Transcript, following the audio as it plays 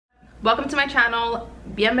Welcome to my channel.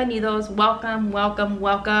 Bienvenidos.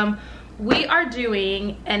 Welcome. We are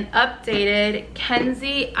doing an updated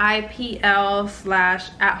Kenzie IPL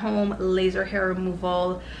 / at-home laser hair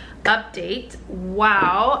removal update.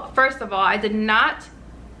 Wow. First of all, I did not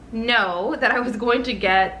know that I was going to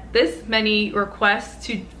get this many requests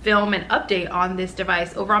to film an update on this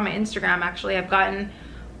device. Over on my Instagram, actually, I've gotten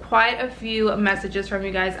quite a few messages from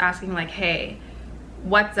you guys asking like, hey,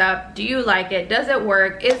 what's up? Do you like it? Does it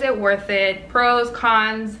work? Is it worth it? Pros,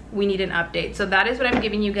 cons, we need an update. So that is what I'm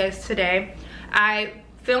giving you guys today. I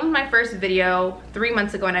filmed my first video 3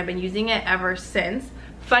 months ago and I've been using it ever since.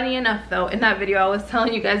 Funny enough though, in that video I was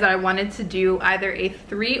telling you guys that I wanted to do either a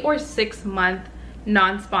 3 or 6 month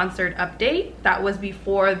non-sponsored update. That was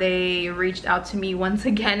before they reached out to me once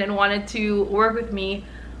again and wanted to work with me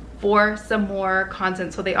for some more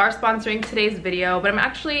content. So they are sponsoring today's video, but I'm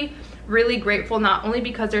actually really grateful, not only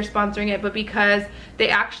because they're sponsoring it, but because they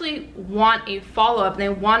actually want a follow-up. They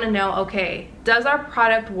want to know, okay, does our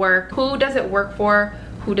product work? Who does it work for?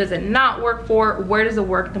 Who does it not work for? Where does it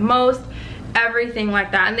work the most? Everything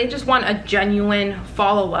like that. And they just want a genuine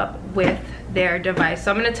follow-up with their device.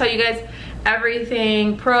 So I'm going to tell you guys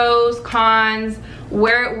everything, pros, cons,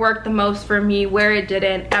 where it worked the most for me, where it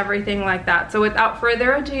didn't, everything like that. So without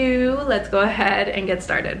further ado, let's go ahead and get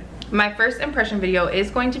started. My first impression video is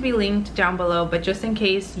going to be linked down below, but just in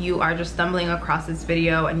case you are just stumbling across this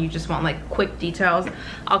video and you just want like quick details,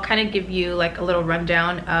 I'll kind of give you like a little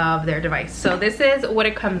rundown of their device. So this is what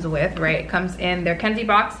it comes with, right? It comes in their Kenzie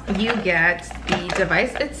box. You get the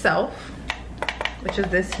device itself, which is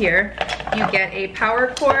this here. You get a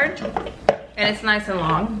power cord, and it's nice and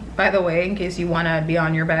long, by the way, in case you want to be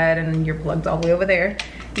on your bed and your plug's all the way over there.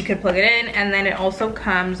 You could plug it in, and then it also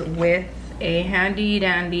comes with a handy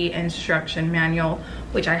dandy instruction manual,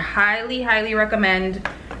 which I highly recommend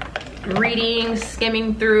reading,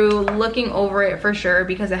 skimming through, looking over it for sure,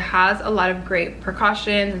 because it has a lot of great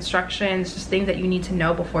precautions, instructions, just things that you need to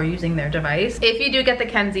know before using their device. If you do get the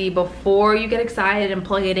Kenzie, before you get excited and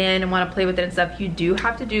plug it in and want to play with it and stuff, you do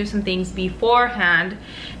have to do some things beforehand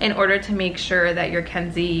in order to make sure that your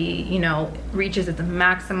Kenzie, you know, reaches its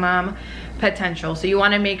maximum potential. So you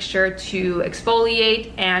want to make sure to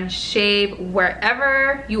exfoliate and shave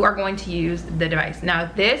wherever you are going to use the device.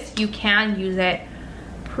 Now this, you can use it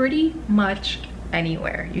pretty much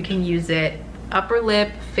anywhere. You can use it upper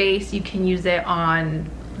lip, face, you can use it on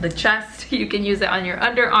the chest, you can use it on your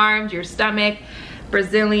underarms, your stomach,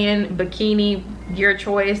 Brazilian, bikini, your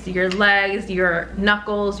choice, your legs, your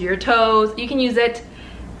knuckles, your toes. You can use it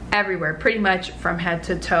everywhere, pretty much from head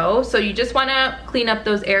to toe. So you just want to clean up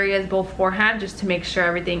those areas beforehand just to make sure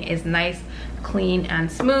everything is nice, clean,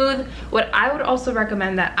 and smooth. What I would also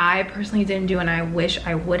recommend that I personally didn't do and I wish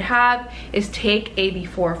I would have is take a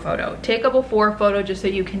before photo. Take a before photo just so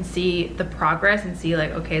you can see the progress and see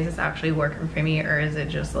like, okay, is this actually working for me or is it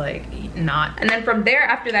just like not? And then from there,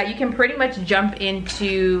 after that, you can pretty much jump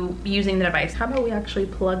into using the device. How about we actually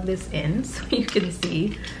plug this in so you can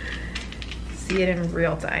see it in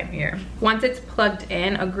real time here. Once it's plugged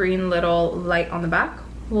in, a green little light on the back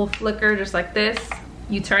will flicker just like this.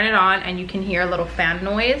 You turn it on and you can hear a little fan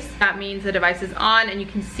noise. That means the device is on, and you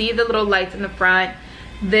can see the little lights in the front.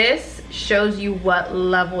 This shows you what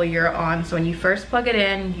level you're on. So when you first plug it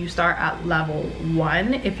in, you start at level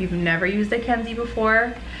 1. If you've never used a Kenzie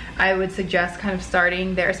before, I would suggest kind of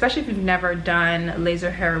starting there, especially if you've never done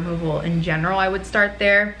laser hair removal in general. I would start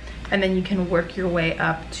there, and then you can work your way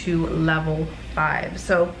up to level 5.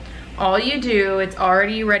 So all you do, it's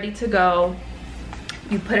already ready to go.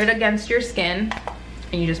 You put it against your skin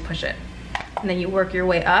and you just push it, and then you work your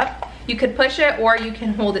way up. You could push it or you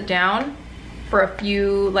can hold it down for a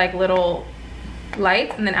few like little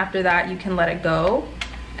lights, and then after that you can let it go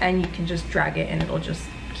and you can just drag it and it'll just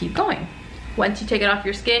keep going. Once you take it off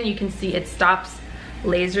your skin, you can see it stops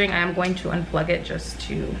lasering. I am going to unplug it just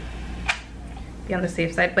to be on the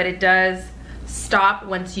safe side, but it does stop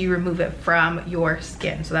once you remove it from your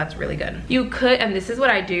skin, so that's really good. You could, and this is what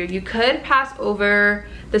I do, you could pass over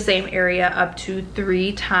the same area up to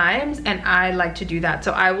 3 times, and I like to do that.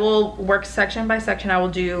 So I will work section by section. I will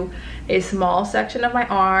do a small section of my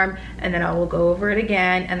arm, and then I will go over it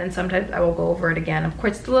again, and then sometimes I will go over it again. Of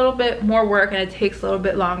course, it's a little bit more work and it takes a little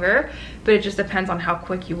bit longer, but it just depends on how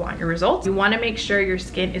quick you want your results. You want to make sure your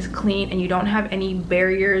skin is clean and you don't have any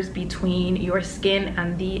barriers between your skin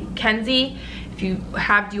and the Kenzie. If you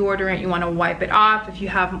have deodorant, you want to wipe it off. If you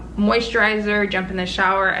have moisturizer, jump in the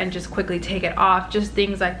shower and just quickly take it off. Just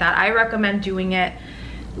things like that. I recommend doing it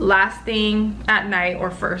last thing at night or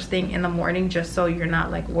first thing in the morning, just so you're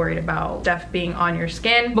not like worried about stuff being on your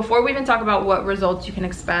skin. Before we even talk about what results you can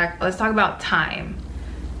expect, let's talk about time.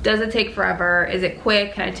 Does it take forever? Is it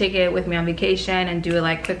quick? Can I take it with me on vacation and do it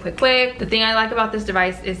like quick? The thing I like about this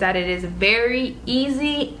device is that it is very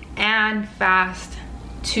easy and fast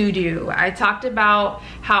to do. I talked about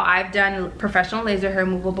how I've done professional laser hair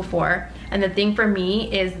removal before, and the thing for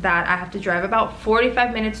me is that I have to drive about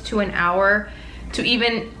 45 minutes to an hour to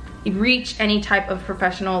even reach any type of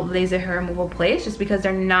professional laser hair removal place, just because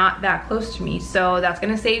they're not that close to me. So that's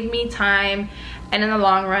gonna save me time and in the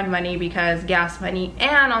long run money, because gas money,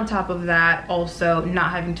 and on top of that also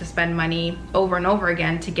not having to spend money over and over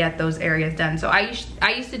again to get those areas done. So I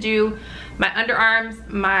used to do my underarms,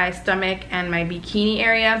 my stomach, and my bikini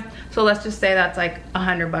area. So let's just say that's like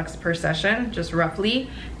 $100 per session, just roughly.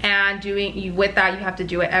 And with that, you have to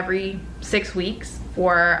do it every 6 weeks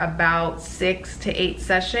for about 6 to 8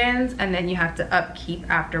 sessions, and then you have to upkeep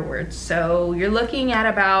afterwards. So you're looking at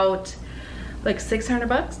about like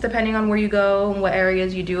 $600, depending on where you go and what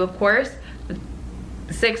areas you do, of course.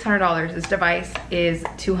 $600. This device is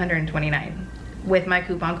 $229. With my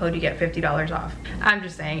coupon code, you get $50 off. I'm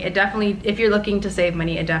just saying, it definitely, if you're looking to save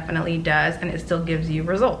money, it definitely does, and it still gives you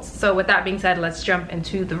results. So with that being said, let's jump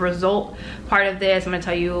into the result part of this. I'm gonna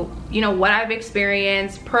tell you, what I've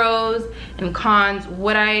experienced, pros and cons,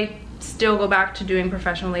 would I still go back to doing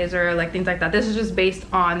professional laser, like things like that. This is just based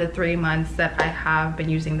on the 3 months that I have been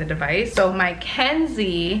using the device. So my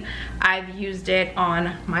Kenzie, I've used it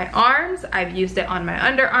on my arms, I've used it on my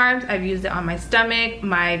underarms, I've used it on my stomach,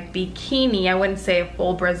 my bikini. I wouldn't say a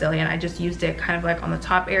full Brazilian, I just used it kind of like on the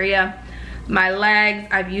top area. My legs,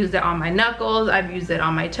 I've used it on my knuckles, I've used it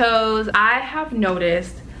on my toes. I have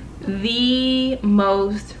noticed the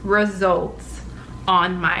most results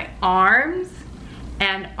on my arms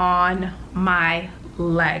and on my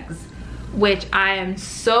legs, which I am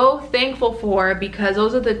so thankful for, because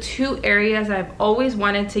those are the 2 areas I've always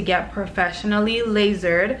wanted to get professionally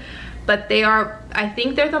lasered, but I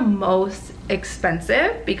think they're the most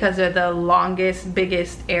expensive because they're the longest,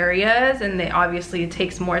 biggest areas, and it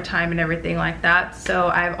takes more time and everything like that. So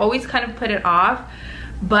I've always kind of put it off.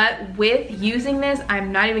 But with using this,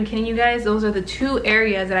 I'm not even kidding you guys, those are the 2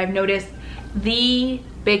 areas that I've noticed the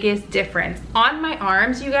biggest difference on my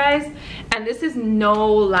arms, you guys. And this is no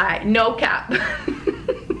lie, no cap.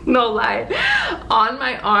 No lie. On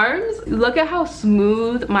my arms, look at how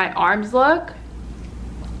smooth my arms look.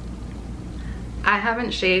 I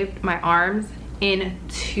haven't shaved my arms in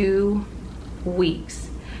 2 weeks,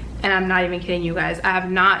 and I'm not even kidding you guys.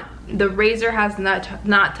 The razor has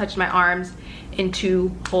not touched my arms in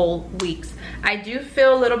 2 whole weeks. I do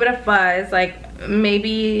feel a little bit of fuzz, like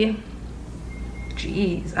maybe,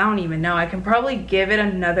 geez, I don't even know. I can probably give it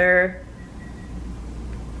another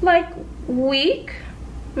like week,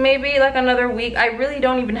 maybe like another week. I really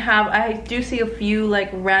don't even have, I do see a few like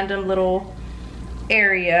random little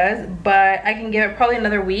areas, but I can give it probably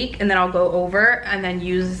another week, and then I'll go over and then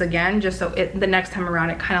use this again, just so the next time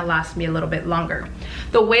around it kind of lasts me a little bit longer.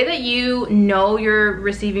 The way that you know you're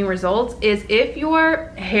receiving results is if your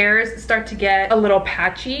hairs start to get a little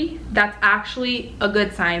patchy. That's actually a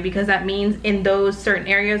good sign, because that means in those certain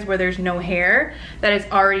areas where there's no hair, that it's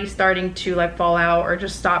already starting to like fall out or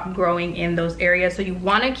just stop growing in those areas. So you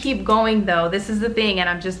want to keep going though. This is the thing, and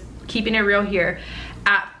I'm just keeping it real here.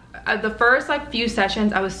 At the first like few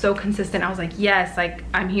sessions, I was so consistent. I was like, yes, like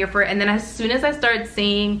I'm here for it. And then as soon as I started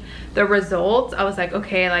seeing the results, I was like,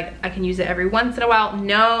 okay, like I can use it every once in a while.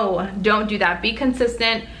 No, don't do that. Be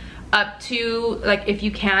consistent up to, like, if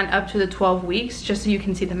you can, up to the 12 weeks, just so you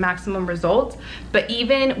can see the maximum results. But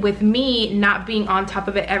even with me not being on top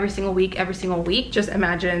of it every single week, just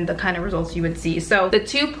imagine the kind of results you would see. So the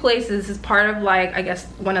 2 places is part of, like, I guess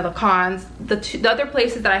one of the cons. The other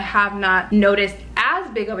places that I have not noticed as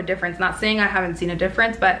big of a difference, not saying I haven't seen a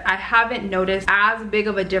difference, but I haven't noticed as big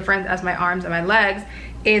of a difference as my arms and my legs,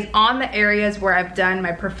 is on the areas where I've done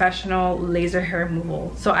my professional laser hair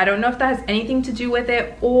removal. So I don't know if that has anything to do with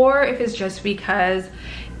it, or if it's just because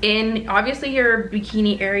in obviously your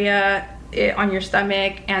bikini area, on your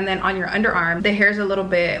stomach and then on your underarm, the hair is a little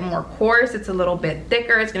bit more coarse, it's a little bit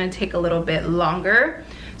thicker, it's going to take a little bit longer.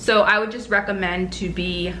 So I would just recommend to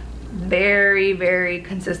be very, very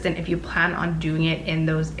consistent if you plan on doing it in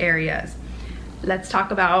those areas. Let's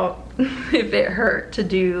talk about if it hurt to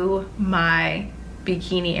do my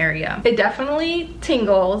bikini area. It definitely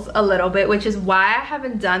tingles a little bit, which is why I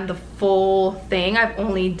haven't done the full thing. I've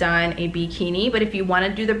only done a bikini, but if you want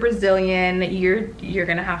to do the Brazilian, you're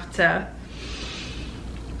gonna have to,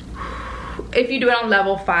 if you do it on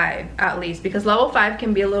level 5 at least, because level 5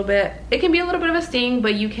 can be a little bit, it can be a little bit of a sting,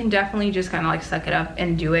 but you can definitely just kind of like suck it up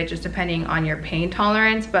and do it, just depending on your pain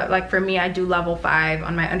tolerance. But like for me, I do level 5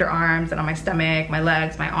 on my underarms and on my stomach, my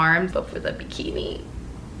legs, my arms. But for the bikini,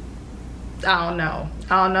 I don't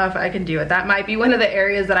know if I can do it. That might be one of the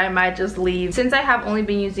areas that I might just leave, since I have only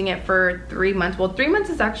been using it for 3 months. Well, 3 months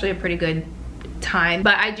is actually a pretty good time,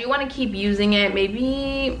 but I do want to keep using it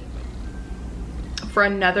maybe for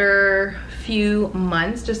another few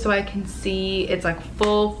months, just so I can see its like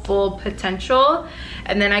full potential,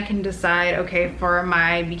 and then I can decide, okay, for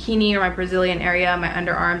my bikini or my Brazilian area, my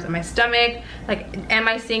underarms and my stomach, like, am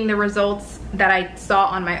I seeing the results that I saw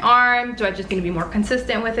on my arm? Do I just need to be more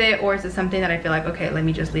consistent with it, or is it something that I feel like, okay, let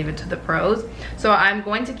me just leave it to the pros? So I'm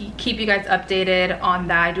going to keep you guys updated on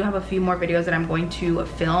that. I do have a few more videos that I'm going to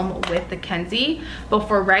film with the Kenzie, but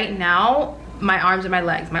for right now, my arms and my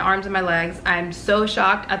legs, I'm so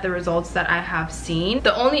shocked at the results that I have seen.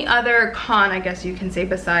 The only other con, I guess you can say,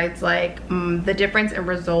 besides like the difference in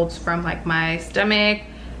results from like my stomach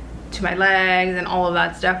to my legs and all of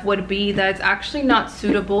that stuff, would be that it's actually not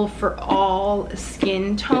suitable for all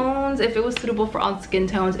skin tones. If it was suitable for all skin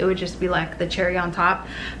tones, it would just be like the cherry on top.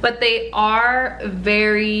 But they are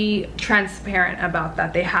very transparent about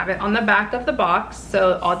that. They have it on the back of the box,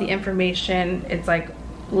 so all the information, it's like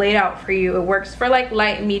laid out for you. It works for like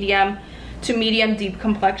light, medium to medium deep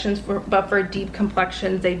complexions, but for deep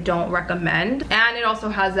complexions they don't recommend. And it also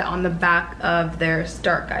has it on the back of their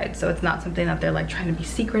start guide, so it's not something that they're like trying to be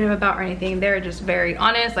secretive about or anything. They're just very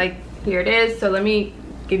honest, like, here it is. So let me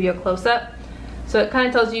give you a close-up. So it kind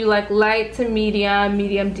of tells you like light to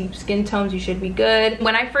medium deep skin tones, you should be good.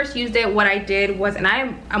 When I first used it, what I did was, and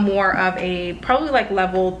I'm more of a probably like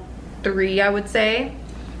level 3, I would say,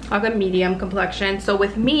 like a medium complexion. So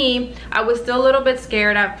with me, I was still a little bit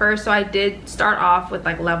scared at first, so I did start off with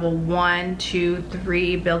like level 1, 2,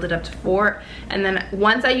 3, build it up to 4, and then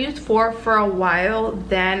once I used 4 for a while,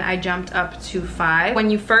 then I jumped up to 5. When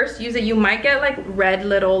you first use it, you might get like red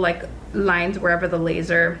little like lines wherever the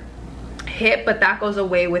laser hit, but that goes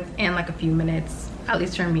away within like a few minutes. At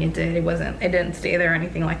least for me it did. It didn't stay there or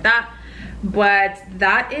anything like that. But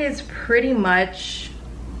that is pretty much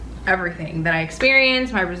everything that I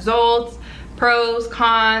experienced, my results, pros,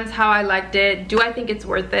 cons, how I liked it. Do I think it's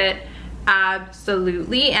worth it?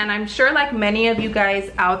 Absolutely. And I'm sure like many of you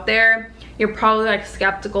guys out there, you're probably like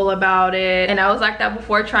skeptical about it, and I was like that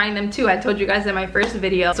before trying them too. I told you guys in my first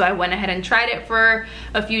video. So I went ahead and tried it for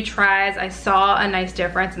a few tries. I saw a nice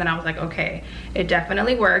difference, and then I was like, okay, it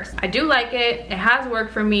definitely works. I do like it. It has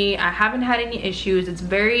worked for me. I haven't had any issues. It's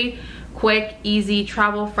very quick, easy,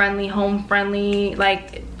 travel friendly, home friendly.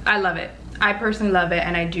 Like, I love it. I personally love it,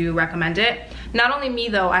 and I do recommend it. Not only me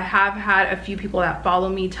though, I have had a few people that follow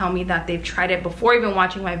me tell me that they've tried it before even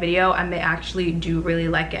watching my video, and they actually do really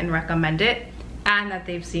like it and recommend it, and that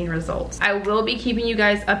they've seen results. I will be keeping you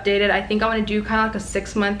guys updated. I think I want to do kind of like a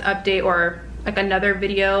 6-month update, or like another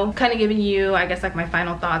video kind of giving you, I guess, like my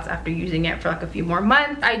final thoughts after using it for like a few more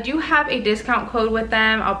months. I do have a discount code with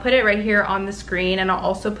them. I'll put it right here on the screen, and I'll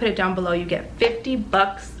also put it down below. You get 50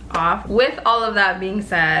 bucks off. With all of that being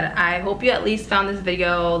said, I hope you at least found this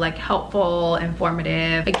video like helpful,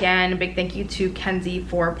 informative. Again, a big thank you to Kenzie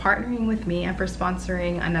for partnering with me and for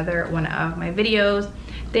sponsoring another one of my videos.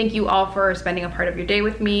 Thank you all for spending a part of your day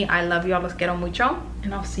with me. I love you all. Los quiero mucho,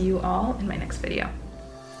 and I'll see you all in my next video.